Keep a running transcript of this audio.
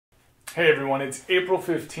Hey everyone, it's April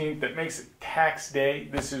 15th. That makes it tax day.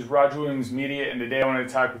 This is Roger Williams Media, and today I want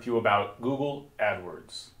to talk with you about Google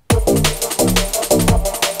Adwords.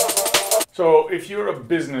 So if you're a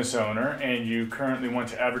business owner and you currently want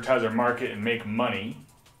to advertise or market and make money,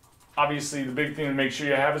 obviously the big thing to make sure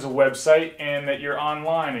you have is a website and that you're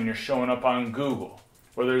online and you're showing up on Google.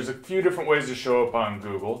 Well, there's a few different ways to show up on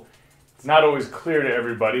Google. It's not always clear to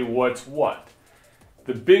everybody what's what.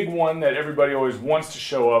 The big one that everybody always wants to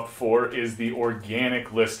show up for is the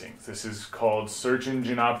organic listings. This is called search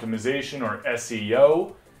engine optimization, or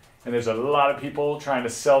SEO, and there's a lot of people trying to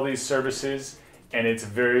sell these services, and it's a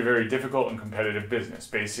very, very difficult and competitive business.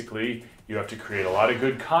 Basically, you have to create a lot of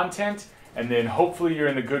good content, and then hopefully you're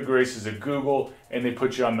in the good graces of Google and they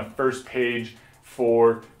put you on the first page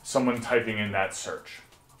for someone typing in that search.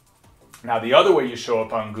 Now, the other way you show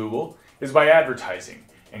up on Google is by advertising.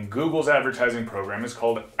 And Google's advertising program is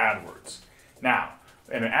called AdWords. Now,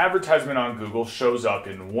 an advertisement on Google shows up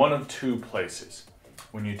in one of two places.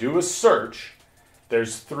 When you do a search,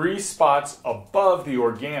 there's 3 spots above the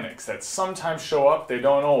organics that sometimes show up. They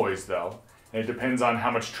don't always, though. And it depends on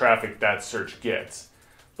how much traffic that search gets.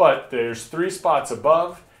 But there's 3 spots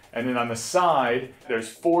above, and then on the side, there's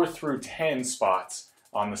 4 through 10 spots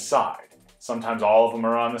on the side. Sometimes all of them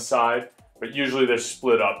are on the side, but usually they're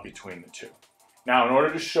split up between the two. Now, in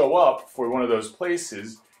order to show up for one of those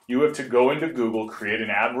places, you have to go into Google, create an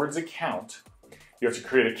AdWords account. You have to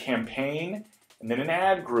create a campaign and then an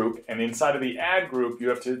ad group. And inside of the ad group, you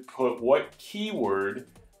have to put what keyword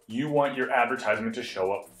you want your advertisement to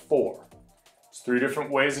show up for. There's 3 different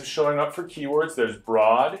ways of showing up for keywords. There's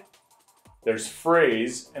broad, there's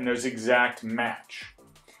phrase, and there's exact match.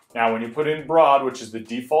 Now, when you put in broad, which is the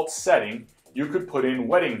default setting, you could put in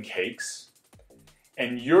wedding cakes,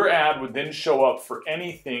 and your ad would then show up for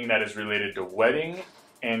anything that is related to wedding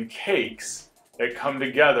and cakes that come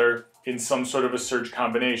together in some sort of a search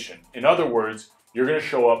combination. In other words, you're going to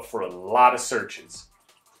show up for a lot of searches.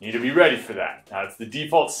 You need to be ready for that. Now, it's the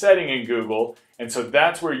default setting in Google, and so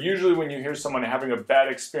that's where usually when you hear someone having a bad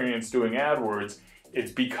experience doing AdWords,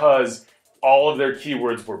 it's because all of their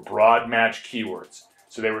keywords were broad match keywords.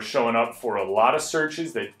 So they were showing up for a lot of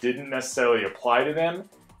searches that didn't necessarily apply to them.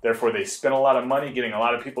 Therefore, they spent a lot of money getting a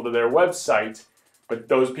lot of people to their website, but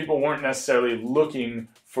those people weren't necessarily looking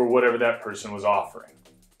for whatever that person was offering.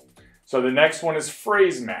 So the next one is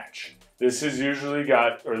phrase match. This is usually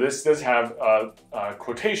this does have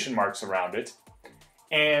quotation marks around it.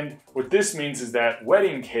 And what this means is that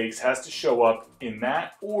wedding cakes has to show up in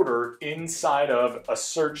that order inside of a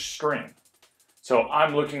search string. So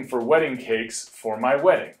I'm looking for wedding cakes for my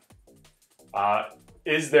wedding.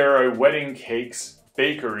 Is there a wedding cakes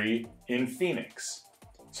bakery in Phoenix?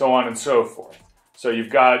 So on and so forth. So you've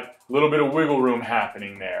got a little bit of wiggle room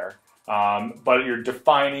happening there, but you're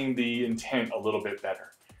defining the intent a little bit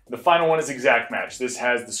better. The final one is exact match. This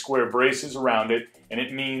has the square braces around it, and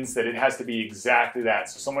it means that it has to be exactly that.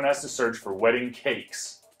 So someone has to search for wedding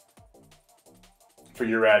cakes for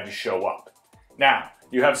your ad to show up. Now,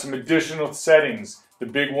 you have some additional settings. The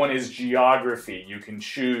big one is geography. You can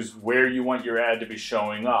choose where you want your ad to be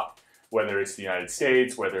showing up, whether it's the United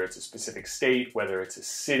States, whether it's a specific state, whether it's a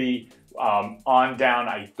city, on down.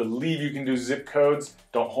 I believe you can do zip codes.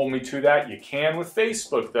 Don't hold me to that. You can with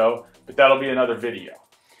Facebook though, but that'll be another video.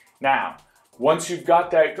 Now, once you've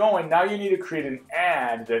got that going, now you need to create an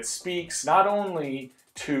ad that speaks not only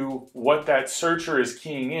to what that searcher is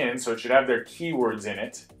keying in, so it should have their keywords in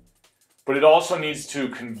it, but it also needs to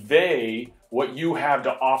convey what you have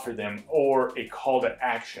to offer them, or a call to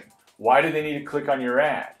action. Why do they need to click on your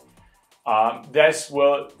ad?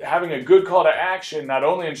 Having a good call to action not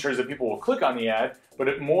only ensures that people will click on the ad, but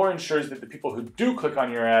it more ensures that the people who do click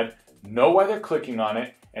on your ad know why they're clicking on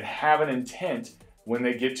it and have an intent when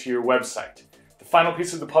they get to your website. The final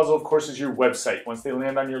piece of the puzzle, of course, is your website. Once they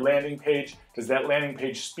land on your landing page, does that landing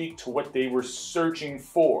page speak to what they were searching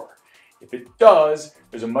for? If it does,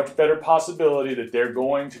 there's a much better possibility that they're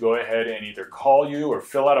going to go ahead and either call you or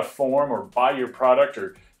fill out a form or buy your product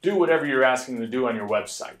or do whatever you're asking them to do on your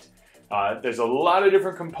website. There's a lot of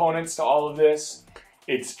different components to all of this.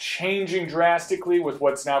 It's changing drastically with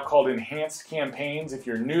what's now called enhanced campaigns. If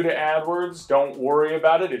you're new to AdWords, don't worry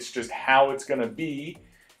about it. It's just how it's going to be.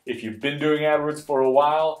 If you've been doing AdWords for a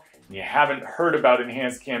while and you haven't heard about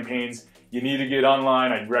enhanced campaigns, you need to get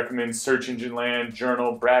online. I'd recommend Search Engine Land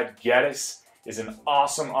Journal. Brad Geddes is an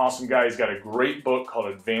awesome, awesome guy. He's got a great book called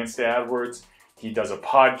Advanced AdWords. He does a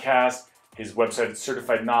podcast. His website is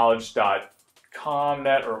certifiedknowledge.com,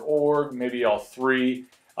 net or org, maybe all 3.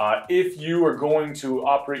 If you are going to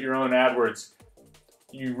operate your own AdWords,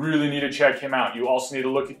 you really need to check him out. You also need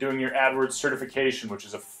to look at doing your AdWords certification, which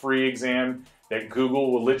is a free exam that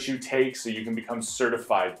Google will let you take so you can become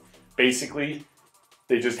certified. Basically,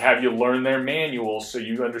 they just have you learn their manual so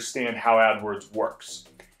you understand how AdWords works.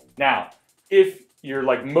 Now, if you're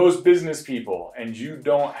like most business people and you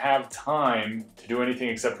don't have time to do anything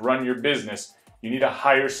except run your business, you need to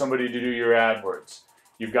hire somebody to do your AdWords.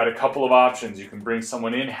 You've got a couple of options. You can bring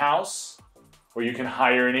someone in-house, or you can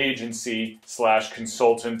hire an agency /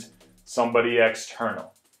 consultant, somebody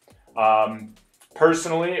external.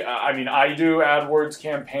 Personally, I do AdWords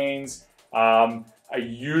campaigns. I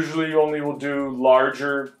usually only will do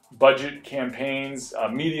larger budget campaigns,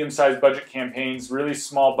 medium-sized budget campaigns, really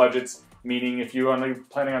small budgets, meaning if you're only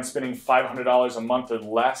planning on spending $500 a month or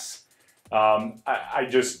less, I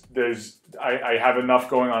have enough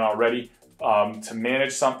going on already to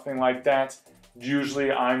manage something like that.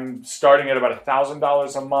 Usually I'm starting at about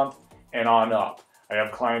 $1,000 a month and on up. I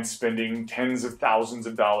have clients spending tens of thousands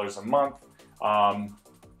of dollars a month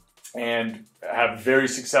and have very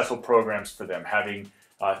successful programs for them, having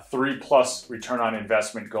 3+ return on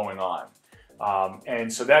investment going on.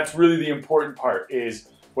 And so that's really the important part, is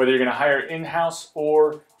whether you're going to hire in-house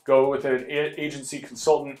or go with an agency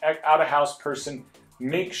consultant, out-of-house person,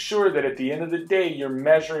 make sure that at the end of the day you're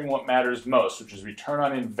measuring what matters most, which is return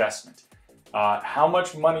on investment. How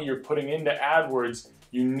much money you're putting into AdWords,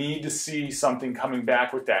 you need to see something coming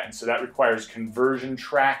back with that. And so that requires conversion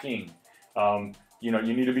tracking. You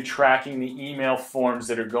need to be tracking the email forms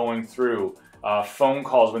that are going through, phone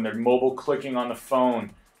calls when they're mobile clicking on the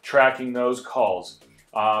phone, tracking those calls.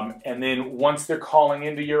 And then once they're calling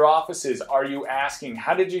into your offices, are you asking,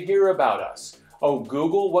 how did you hear about us? Oh,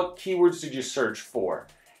 Google, what keywords did you search for?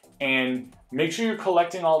 And make sure you're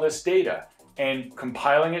collecting all this data and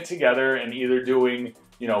compiling it together and either doing,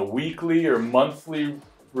 weekly or monthly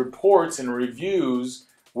reports and reviews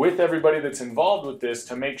with everybody that's involved with this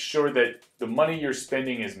to make sure that the money you're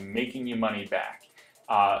spending is making you money back.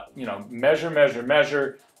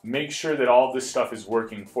 Measure. Make sure that all of this stuff is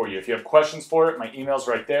working for you. If you have questions for it, my email's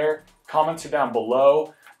right there. Comments are down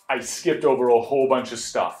below. I skipped over a whole bunch of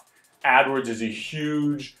stuff. AdWords is a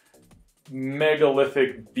huge,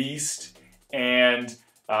 megalithic beast, and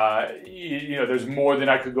there's more than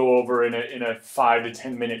I could go over in a 5 to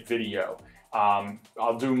 10 minute video.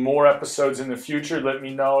 I'll do more episodes in the future. Let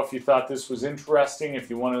me know if you thought this was interesting, if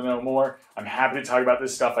you want to know more. I'm happy to talk about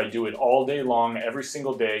this stuff. I do it all day long, every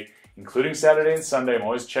single day, including Saturday and Sunday. I'm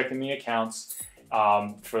always checking the accounts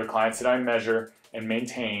for the clients that I measure and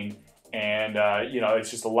maintain. And, it's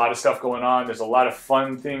just a lot of stuff going on. There's a lot of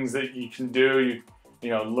fun things that you can do.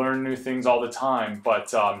 You learn new things all the time,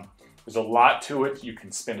 but there's a lot to it. You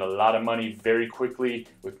can spend a lot of money very quickly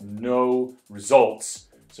with no results.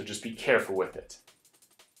 So just be careful with it.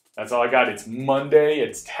 That's all I got. It's Monday.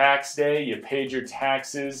 It's tax day. You paid your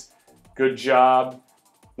taxes. Good job.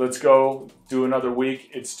 Let's go do another week.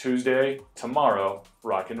 It's Tuesday. Tomorrow,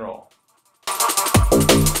 rock and roll.